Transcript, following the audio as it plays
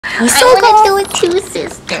So I want to do it too,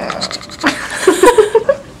 sister.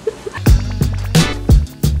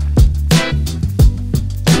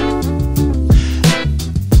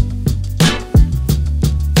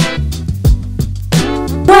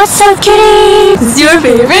 What's up, kitties? It's your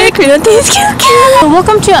favorite Korean Teens Cute.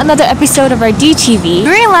 Welcome to another episode of our DTV.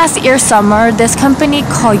 During last year's summer, this company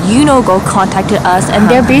called Eunogo contacted us, and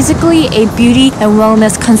they're basically a beauty and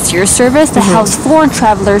wellness concierge service that helps foreign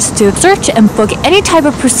travelers to search and book any type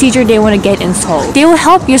of procedure they want to get in Seoul. They will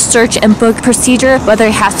help you search and book procedure, whether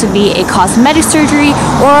it has to be a cosmetic surgery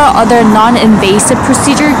or other non-invasive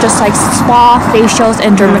procedure, just like spa, facials,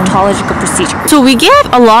 and dermatological procedures. So we get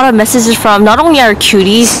a lot of messages from not only our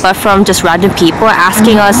cuties, but from just random people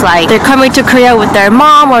asking us, like, they're coming to Korea with their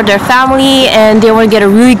mom or their family and they want to get a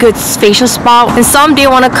really good facial spa, and some they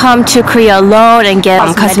want to come to Korea alone and get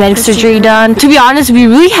cosmetic surgery done. To be honest, we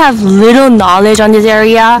really have little knowledge on this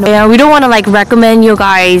area, and we don't want to like recommend you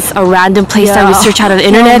guys a random place that we search out of the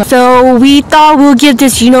internet. So we thought we'll give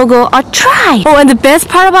this Eunogo a try. Oh, and the best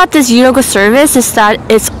part about this Eunogo service is that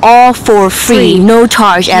it's all for free, no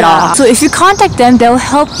charge at all. So if you contact them, they'll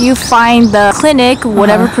help you find the clinic,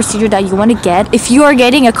 whatever procedure that you want to get. If you are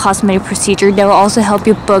getting a cosmetic procedure, they will also help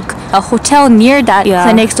you book a hotel near that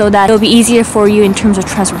clinic so that it'll be easier for you in terms of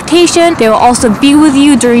transportation. They will also be with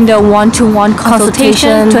you during the one-to-one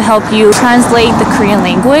consultation to help you translate the Korean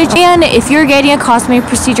language. And if you're getting a cosmetic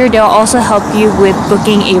procedure, they'll also help you with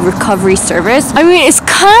booking a recovery service. I mean, it's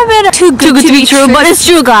kind of been too good to be true, but it's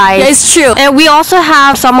true, guys. Yeah, it's true. And we also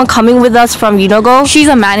have someone coming with us from Eunogo. She's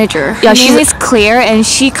a manager. Her name is Claire, and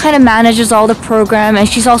she kind of manages all the program, and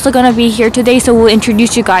she's also going to be here today, so we'll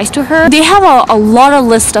introduce you guys to her. They have a lot of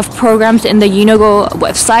list of programs in the Eunogo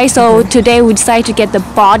website, so today we decided to get the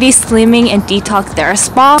body slimming and detox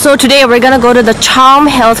Theraspa. So today we're gonna go to the Charm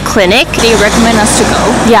Health Clinic. They recommend us to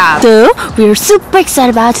go. Yeah. So we're super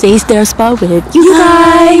excited about today's Theraspa with you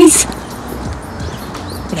guys.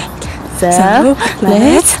 Okay. So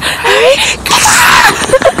let's hurry.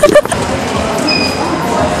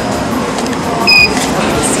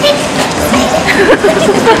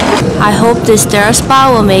 I hope this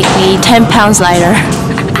Theraspa will make me 10 pounds lighter.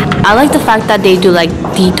 I like the fact that they do like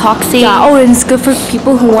detoxing. Yeah, oh, and it's good for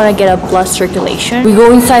people who want to get a blood circulation. We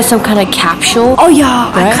go inside some kind of capsule. Oh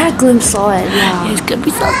yeah, right? I kind of glimpsed saw it. Yeah, it's gonna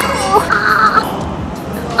be so cool.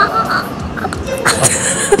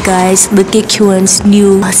 Guys, look at Kyuan's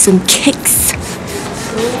new awesome kicks.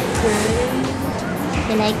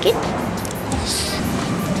 You like it?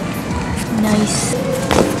 Nice.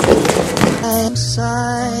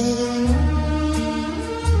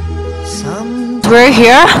 We're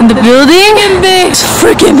here in the building. It's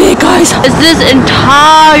freaking big, guys. It's this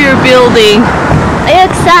entire building. Are you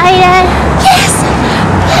excited? Yes!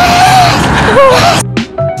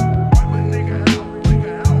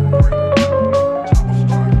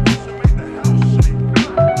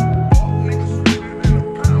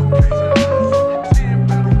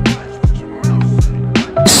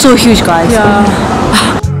 It's so huge, guys. Yeah.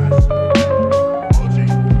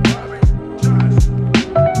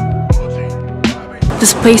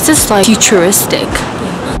 This place is like futuristic.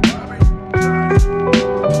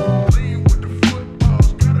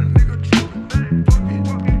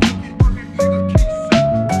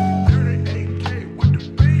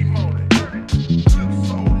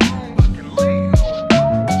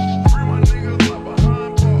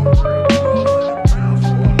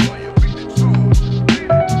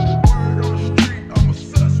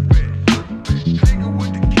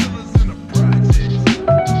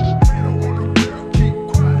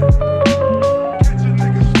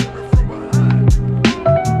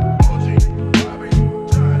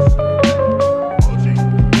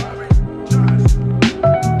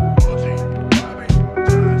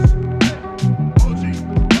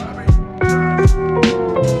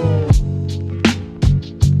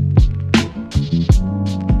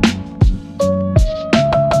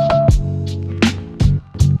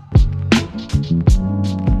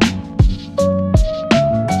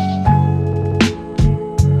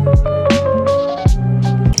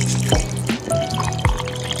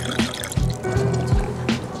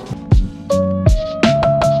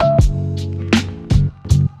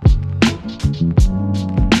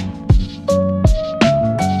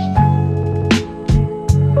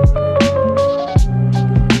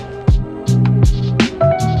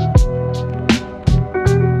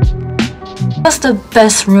 That's the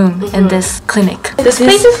best room in this clinic. This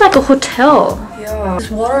place is like a hotel. Yeah. This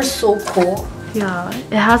water is so cool. Yeah,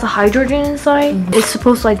 it has a hydrogen inside. It's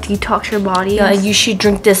supposed to like detox your body. Yeah, and you should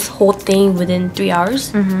drink this whole thing within 3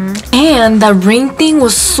 hours. And that ring thing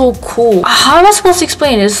was so cool. How am I supposed to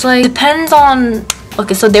explain it? It's like depends on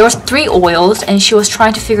Okay, so there was 3 oils and she was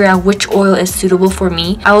trying to figure out which oil is suitable for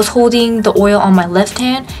me. I was holding the oil on my left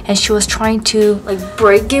hand and she was trying to like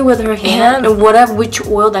break it with her hand and whatever which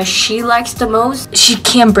oil that she likes the most, she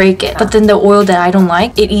can't break it. But then the oil that I don't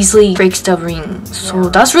like, it easily breaks the ring. So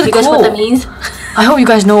that's really cool. You guys know what that means? I hope you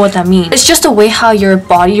guys know what that means. It's just the way how your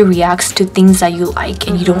body reacts to things that you like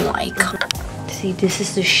and you don't like. See, this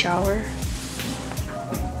is the shower.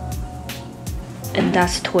 And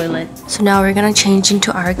that's toilet. So now we're gonna change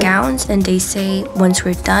into our gowns and they say once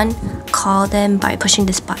we're done, call them by pushing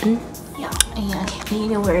this button. Yeah, and you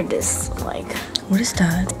need to wear this, like, what is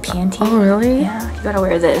that? Panty. Oh really? Yeah, you gotta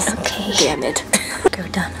wear this. Okay. Damn it. Okay, we're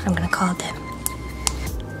done. I'm gonna call them.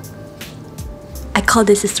 I called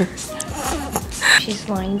this sister. She's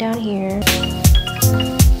lying down here.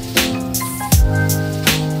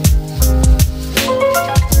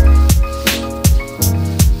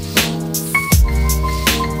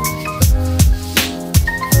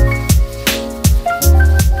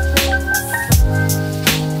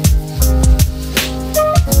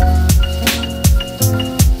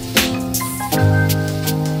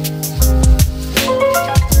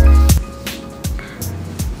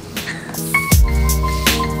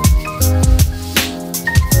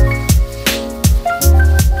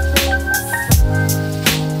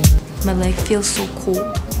 My leg feels so cold.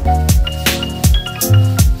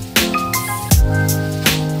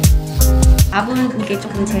 아부는 그게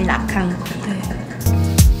조금 제일 약한 거.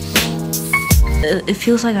 It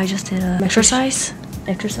feels like I just did an exercise.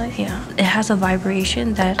 Exercise? Yeah. It has a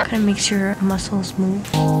vibration that kind of makes your muscles move.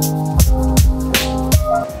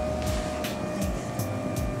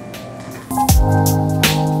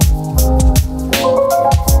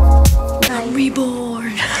 I'm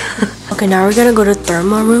reborn. Okay, now we're gonna go to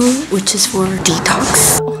Therma room, which is for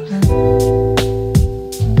detox.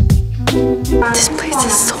 This place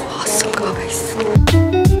is so awesome, guys.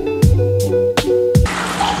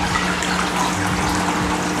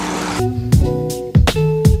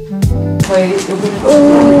 Oh,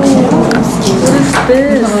 what is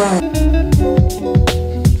this?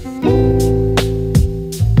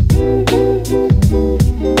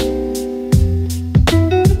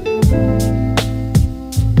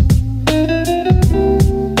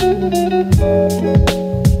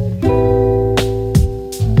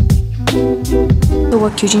 So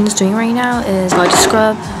what Eugene is doing right now is body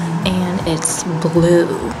scrub and it's blue.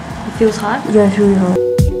 It feels hot? Yeah, it's really hot.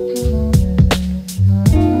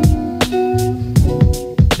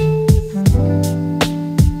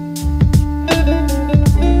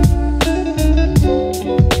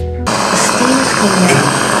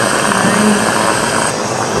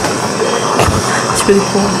 It's really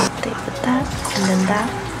cool. They put that, and then that,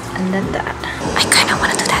 and then that. I kind of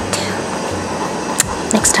want to do that too.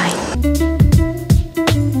 Next time.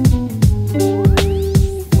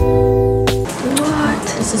 What?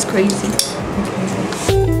 This is crazy.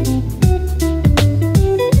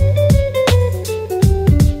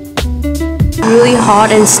 Really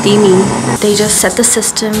hot and steamy. They just set the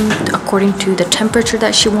system according to the temperature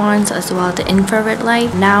that she wants as well as the infrared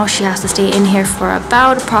light. Now she has to stay in here for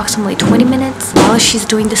about approximately 20 minutes. While she's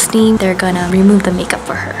doing the steam, they're gonna remove the makeup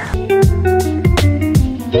for her.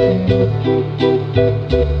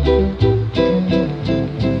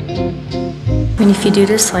 I mean, if you do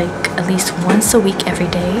this like at least once a week every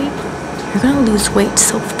day, you're gonna lose weight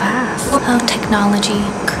so fast. Oh, technology,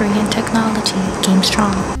 Korean technology, game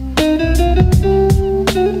strong.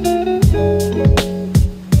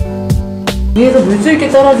 위에서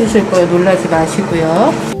물줄기 떨어지실 거예요. 놀라지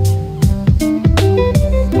마시고요.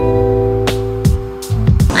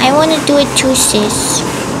 I want to do it too, sis.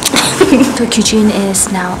 So Eugene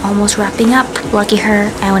is now almost wrapping up. Lucky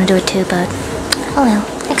her, I want to do it too, but oh well,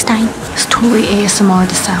 next time. It's totally ASMR,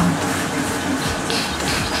 the sound.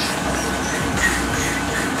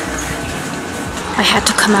 I had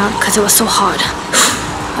to come out because it was so hot.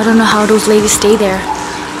 I don't know how those ladies stay there.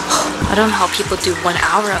 I don't know how people do 1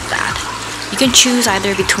 hour of that. You can choose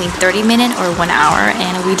either between 30 minutes or 1 hour,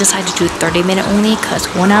 and we decided to do 30 minutes only because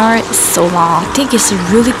 1 hour is so long. I think it's a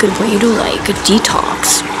really good way to like a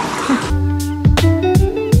detox.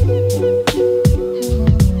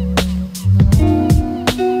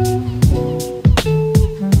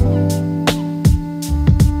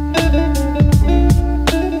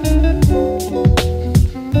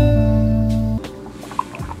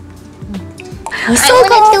 I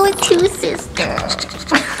want to do it too, sister.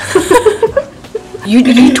 You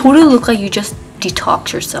totally look like you just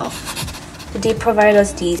detox yourself. Did they provide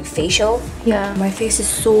us the facial? Yeah. My face is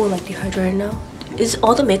so like dehydrated now. Is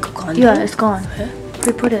all the makeup gone? Yeah, it's gone. Okay.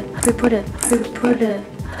 Put it.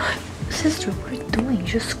 Sister, what are you doing? You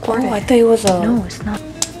just squirted. Oh, I thought it was a... No, it's not.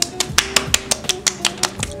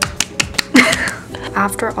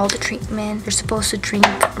 After all the treatment, you're supposed to drink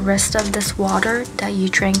the rest of this water that you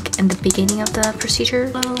drank in the beginning of the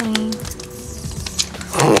procedure. Slowly.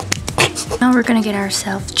 Now we're gonna get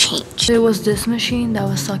ourselves changed. There was this machine that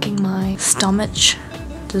was sucking my stomach.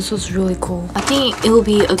 This was really cool. I think it will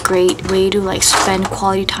be a great way to like spend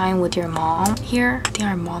quality time with your mom here. I think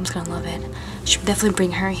our mom's gonna love it. Should definitely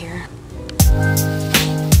bring her here.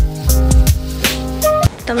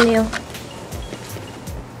 Thumbnail.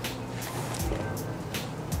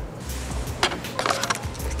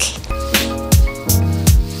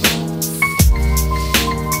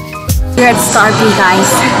 We're at Starbucks,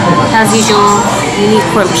 guys. As usual,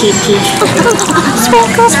 unicorn PP.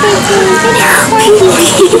 Sprinkles PP.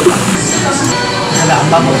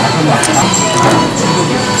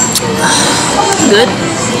 Good.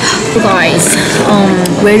 Guys,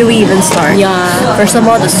 where do we even start? Yeah. First of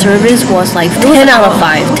all, the service was like 10 out of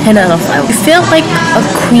 5. 10 out of 5. You felt like a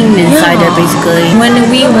queen inside there, basically. When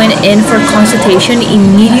we went in for consultation,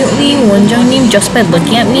 immediately Wonjungnim, just by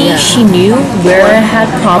looking at me, she knew where I had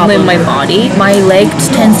problem in my body. My legs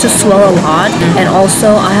tends to swell a lot, and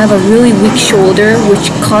also I have a really weak shoulder,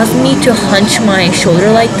 which caused me to hunch my shoulder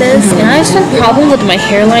like this. And I have some problem with my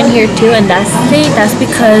hairline here too, and that's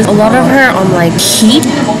because a lot of her like heat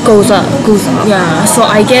goes up. Yeah, so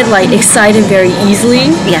I get like excited very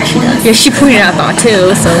easily. Yeah, she does. Yeah, she pointed out that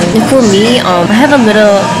too. So for me, I have a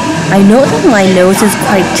little... I know that my nose is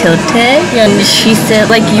quite tilted. yeah, and she said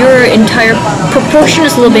like your entire proportion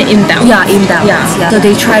is a little bit imbalanced. Yeah, imbalance. Yeah. So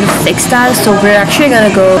they try to fix that. So we're actually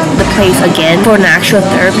gonna go to the place again for an actual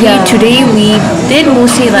therapy. Yeah. Today we did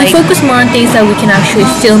mostly like... We focus more on things that we can actually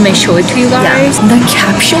film and show it to you guys. Yeah. The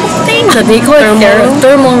capsule thing? So they call it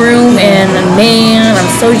thermal room, and man, I'm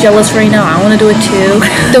so jealous right now. I want to do it too.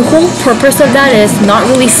 The whole purpose of that is not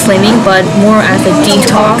really slimming, but more as a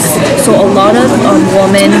detox. So a lot of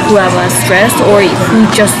women who have a stress or who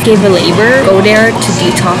just gave a labor go there to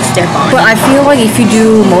detox their body. But I feel like if you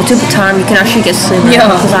do multiple times, you can actually get slimmer. Yeah.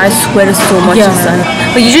 Because I sweated so much inside.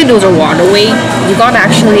 But usually those are water weight. You gotta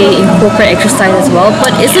actually incorporate exercise as well.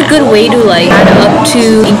 But it's a good way to like add up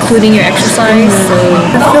to including your exercise.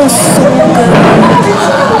 It feels so good.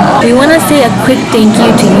 We want to say a quick thank you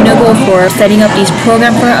to Eunogo for setting up these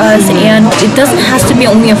programs for us, and it doesn't have to be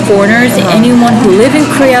only a foreigners. Anyone who live in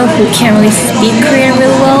Korea who can't really speak Korean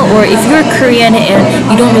really well, or if you're Korean and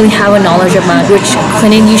you don't really have a knowledge about which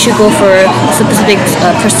clinic you should go for a specific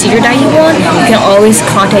procedure that you want, you can always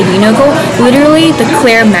contact Eunogo. Literally, the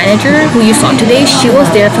Claire manager who you saw today, she was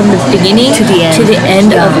there from the beginning to the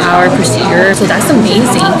end of our procedure. So that's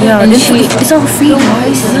amazing. Yeah, and it's all free,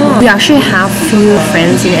 guys. We actually have few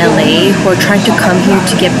friends in LA who are trying to come here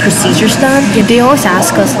to get procedures done. Yeah, they always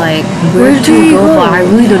ask us like, where do we go? But I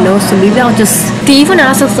really don't know, so maybe I'll just... They even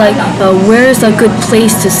ask us like, where is a good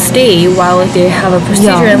place to stay while they have a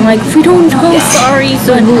procedure? And like, if we don't know, sorry.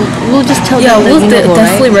 So we'll just tell them. Yeah, we'll Eunogo,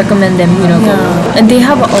 definitely recommend them Eunogo. And they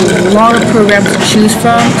have a lot of programs to choose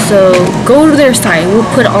from, so go to their site. We'll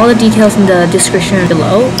put all the details in the description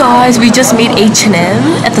below. Guys, we just made H&M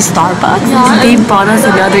at the Starbucks. Yeah. They bought us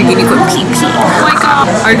another unicorn PP. Oh my god.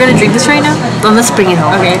 Are you gonna drink this right now? Then let's bring it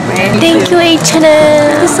home. Okay. Thank you, H&M.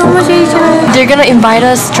 Thank you so much, H&M. They're gonna invite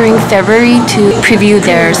us during February to preview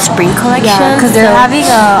their spring collection. Yeah, because they're having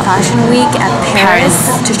a fashion week at Paris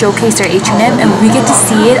to showcase their H&M, and we get to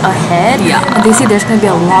see it ahead. Yeah. And they say there's gonna be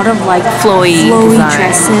a lot of like flowy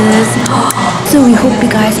dresses. So we hope you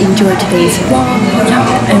guys enjoyed today's vlog.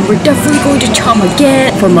 Yeah. And we're definitely going to Chum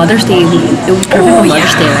again for Mother's Day. It was perfect for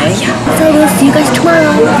Mother's Day, right? So we'll see you guys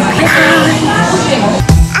tomorrow. Bye.